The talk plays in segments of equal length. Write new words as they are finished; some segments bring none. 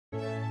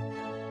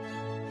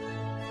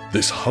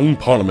This hung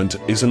parliament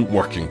isn't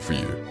working for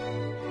you.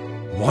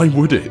 Why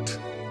would it?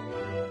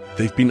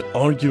 They've been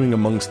arguing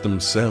amongst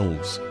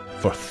themselves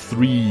for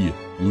 3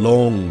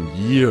 long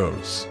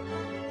years.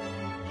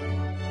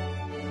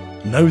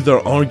 Now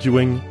they're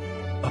arguing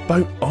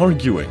about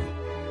arguing.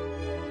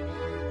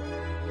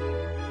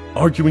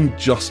 Arguing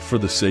just for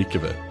the sake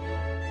of it.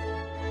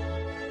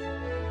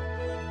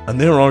 And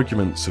their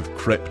arguments have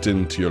crept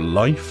into your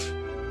life,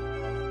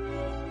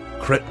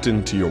 crept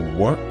into your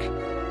work,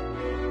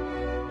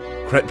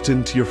 crept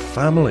into your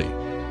family.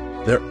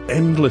 Their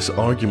endless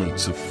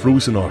arguments have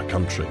frozen our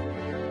country,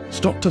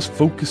 stopped us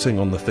focusing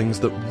on the things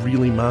that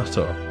really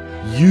matter.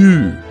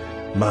 You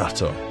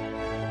matter.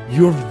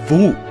 Your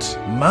vote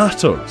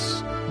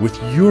matters. With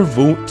your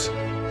vote,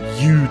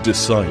 you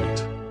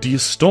decide. Do you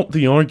stop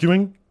the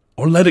arguing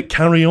or let it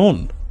carry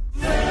on?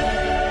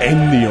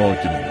 End the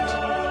argument.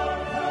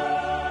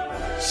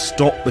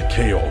 Stop the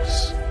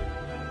chaos.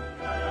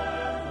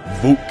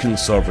 Vote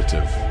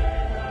Conservative.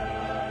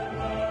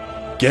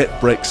 Get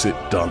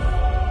Brexit done.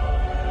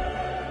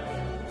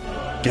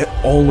 Get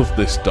all of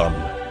this done.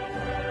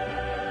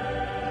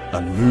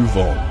 And move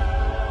on.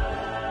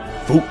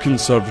 Vote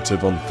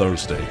Conservative on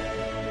Thursday.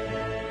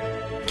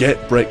 Get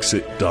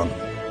Brexit done.